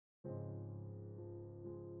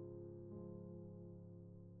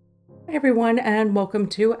Hi everyone, and welcome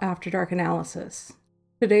to After Dark Analysis.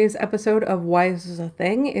 Today's episode of Why Is This a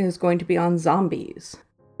Thing is going to be on zombies.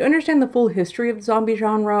 To understand the full history of the zombie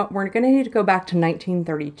genre, we're going to need to go back to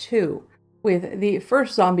 1932 with the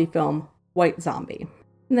first zombie film, White Zombie.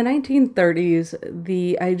 In the 1930s,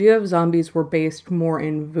 the idea of zombies were based more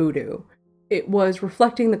in voodoo. It was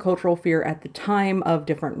reflecting the cultural fear at the time of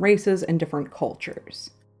different races and different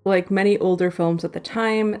cultures. Like many older films at the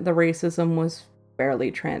time, the racism was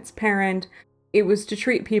fairly transparent. It was to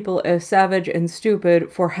treat people as savage and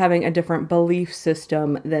stupid for having a different belief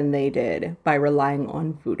system than they did by relying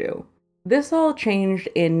on voodoo. This all changed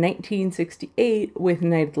in 1968 with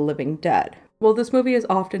Night of the Living Dead. While this movie is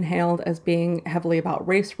often hailed as being heavily about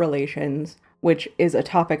race relations, which is a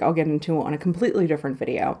topic I'll get into on a completely different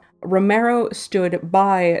video, Romero stood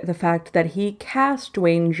by the fact that he cast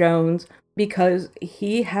Duane Jones because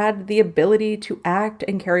he had the ability to act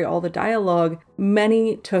and carry all the dialogue.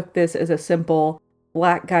 Many took this as a simple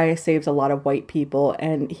black guy saves a lot of white people,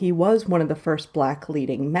 and he was one of the first black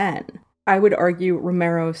leading men. I would argue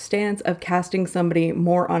Romero's stance of casting somebody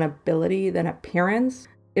more on ability than appearance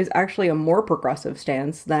is actually a more progressive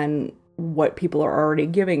stance than what people are already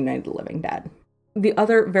giving Night of the Living Dead. The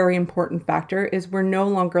other very important factor is we're no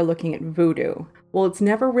longer looking at voodoo. While it's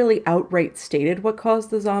never really outright stated what caused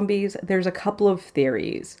the zombies, there's a couple of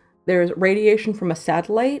theories. There's radiation from a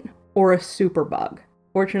satellite or a superbug.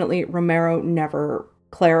 Fortunately, Romero never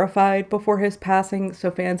clarified before his passing,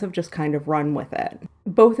 so fans have just kind of run with it.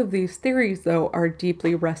 Both of these theories, though, are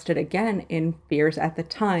deeply rested again in fears at the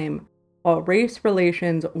time. While race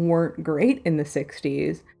relations weren't great in the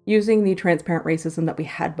 60s, using the transparent racism that we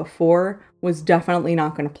had before was definitely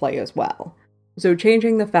not going to play as well. So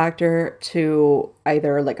changing the factor to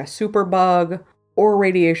either like a superbug or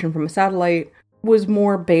radiation from a satellite was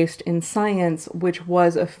more based in science, which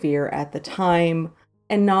was a fear at the time,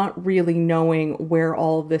 and not really knowing where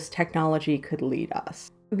all of this technology could lead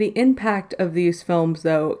us. The impact of these films,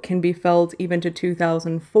 though, can be felt even to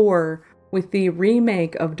 2004 with the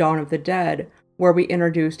remake of Dawn of the Dead, where we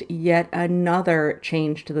introduced yet another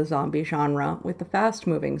change to the zombie genre with the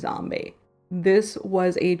fast-moving zombie. This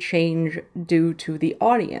was a change due to the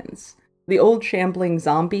audience. The old shambling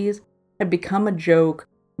zombies had become a joke,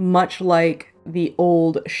 much like the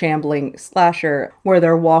old shambling slasher, where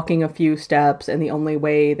they're walking a few steps and the only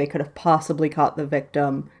way they could have possibly caught the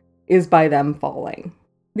victim is by them falling.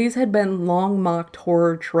 These had been long-mocked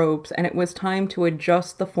horror tropes, and it was time to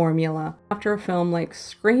adjust the formula. After a film like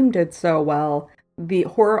Scream did so well, the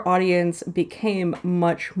horror audience became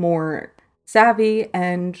much more savvy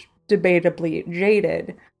and debatably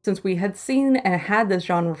jaded. Since we had seen and had this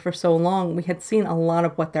genre for so long, we had seen a lot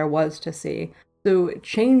of what there was to see. So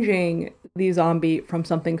changing the zombie from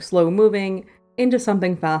something slow-moving into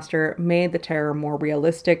something faster made the terror more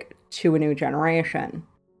realistic to a new generation.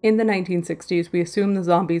 In the 1960s, we assume the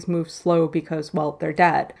zombies move slow because, well, they're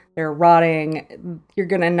dead. They're rotting. You're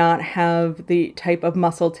gonna not have the type of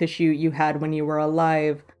muscle tissue you had when you were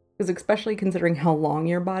alive, because especially considering how long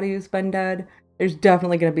your body has been dead, there's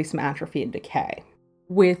definitely gonna be some atrophy and decay.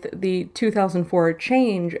 With the 2004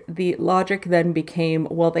 change, the logic then became,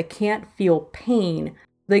 well, they can't feel pain.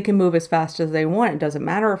 They can move as fast as they want. It doesn't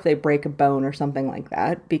matter if they break a bone or something like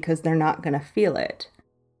that, because they're not gonna feel it.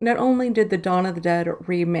 Not only did the Dawn of the Dead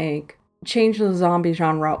remake change the zombie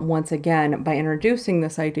genre once again by introducing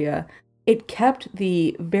this idea, it kept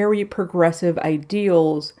the very progressive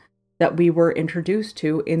ideals that we were introduced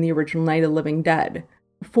to in the original Night of the Living Dead.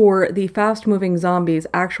 For the fast-moving zombies,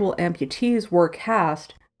 actual amputees were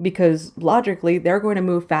cast because logically they're going to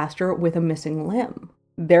move faster with a missing limb.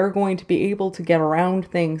 They're going to be able to get around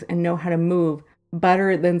things and know how to move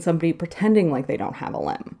better than somebody pretending like they don't have a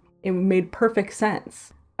limb. It made perfect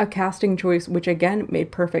sense. A casting choice which again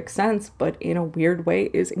made perfect sense, but in a weird way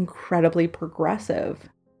is incredibly progressive.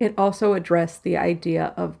 It also addressed the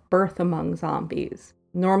idea of birth among zombies.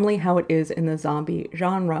 Normally how it is in the zombie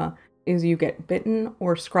genre is you get bitten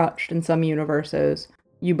or scratched in some universes,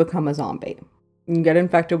 you become a zombie. You get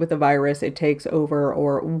infected with a virus, it takes over,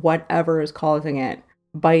 or whatever is causing it,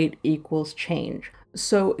 bite equals change.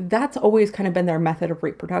 So that's always kind of been their method of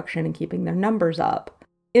reproduction and keeping their numbers up.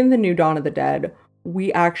 In the new Dawn of the Dead,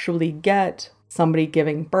 we actually get somebody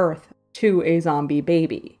giving birth to a zombie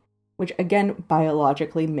baby, which again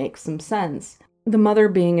biologically makes some sense. The mother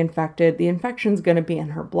being infected, the infection's going to be in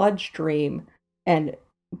her bloodstream, and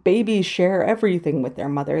babies share everything with their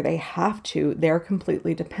mother. They have to. They're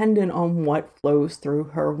completely dependent on what flows through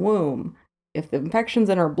her womb. If the infection's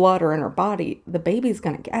in her blood or in her body, the baby's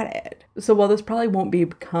going to get it. So while this probably won't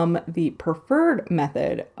become the preferred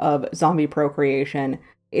method of zombie procreation,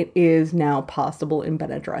 it is now possible and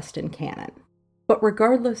been addressed in canon. But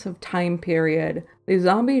regardless of time period, the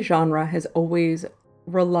zombie genre has always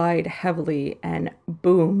relied heavily and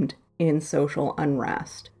boomed in social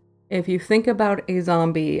unrest. If you think about a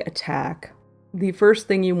zombie attack, the first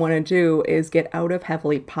thing you want to do is get out of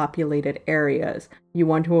heavily populated areas. You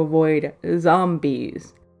want to avoid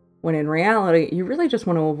zombies, when in reality, you really just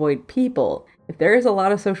want to avoid people. If there is a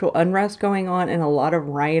lot of social unrest going on and a lot of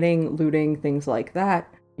rioting, looting, things like that,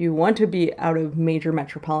 you want to be out of major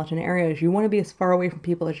metropolitan areas. You want to be as far away from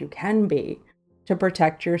people as you can be to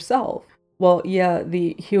protect yourself. Well, yeah,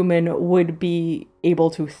 the human would be able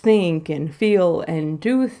to think and feel and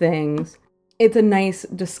do things. It's a nice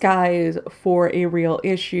disguise for a real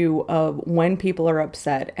issue of when people are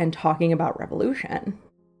upset and talking about revolution.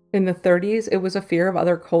 In the 30s, it was a fear of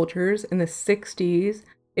other cultures. In the 60s,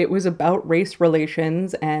 it was about race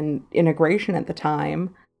relations and integration at the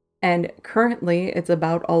time. And currently, it's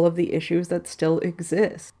about all of the issues that still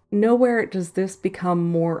exist. Nowhere does this become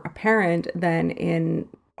more apparent than in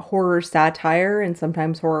horror satire and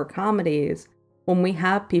sometimes horror comedies, when we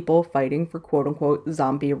have people fighting for quote-unquote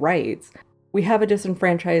zombie rights. We have a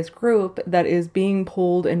disenfranchised group that is being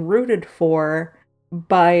pulled and rooted for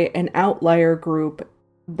by an outlier group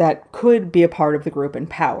that could be a part of the group in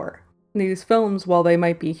power. These films, while they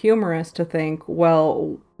might be humorous to think,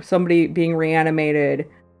 well, somebody being reanimated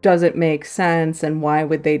doesn't make sense and why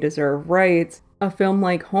would they deserve rights? A film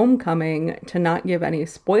like Homecoming, to not give any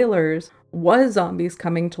spoilers, was zombies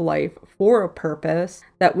coming to life for a purpose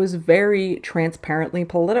that was very transparently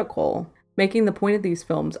political. Making the point of these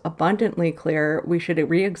films abundantly clear, we should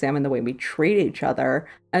re-examine the way we treat each other,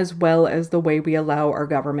 as well as the way we allow our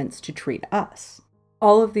governments to treat us.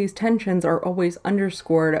 All of these tensions are always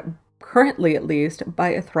underscored, currently at least, by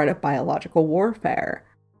a threat of biological warfare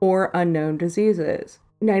or unknown diseases.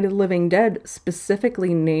 Night of the Living Dead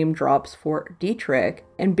specifically name drops Fort Detrick,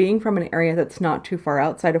 and being from an area that's not too far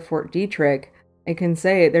outside of Fort Detrick, I can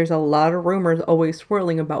say there's a lot of rumors always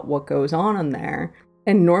swirling about what goes on in there,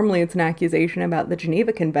 and normally it's an accusation about the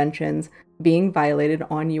Geneva Conventions being violated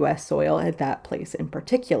on US soil at that place in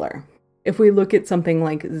particular. If we look at something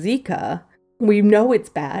like Zika, we know it's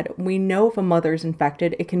bad. We know if a mother's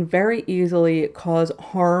infected, it can very easily cause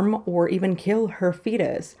harm or even kill her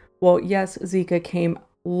fetus. Well, yes, Zika came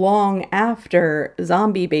long after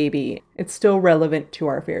Zombie Baby, it's still relevant to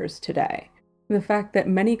our fears today. The fact that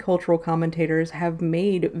many cultural commentators have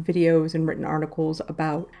made videos and written articles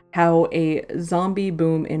about how a zombie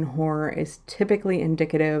boom in horror is typically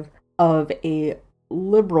indicative of a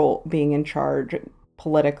liberal being in charge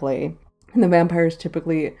politically, and the vampire is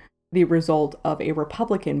typically the result of a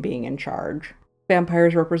Republican being in charge.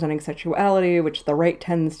 Vampires representing sexuality, which the right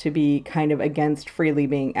tends to be kind of against freely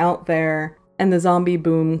being out there. And the zombie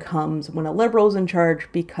boom comes when a liberal's in charge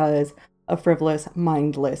because of frivolous,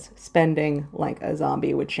 mindless spending like a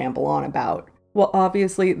zombie would shamble on about. Well,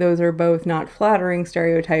 obviously, those are both not flattering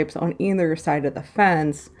stereotypes on either side of the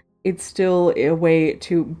fence. It's still a way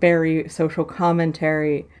to bury social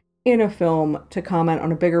commentary in a film to comment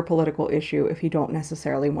on a bigger political issue if you don't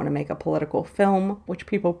necessarily want to make a political film, which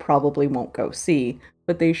people probably won't go see,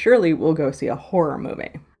 but they surely will go see a horror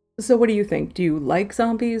movie. So what do you think? Do you like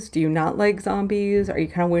zombies? Do you not like zombies? Are you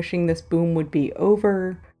kind of wishing this boom would be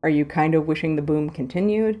over? Are you kind of wishing the boom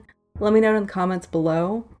continued? Let me know in the comments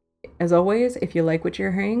below. As always, if you like what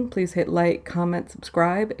you're hearing, please hit like, comment,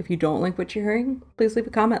 subscribe. If you don't like what you're hearing, please leave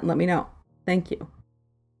a comment and let me know. Thank you.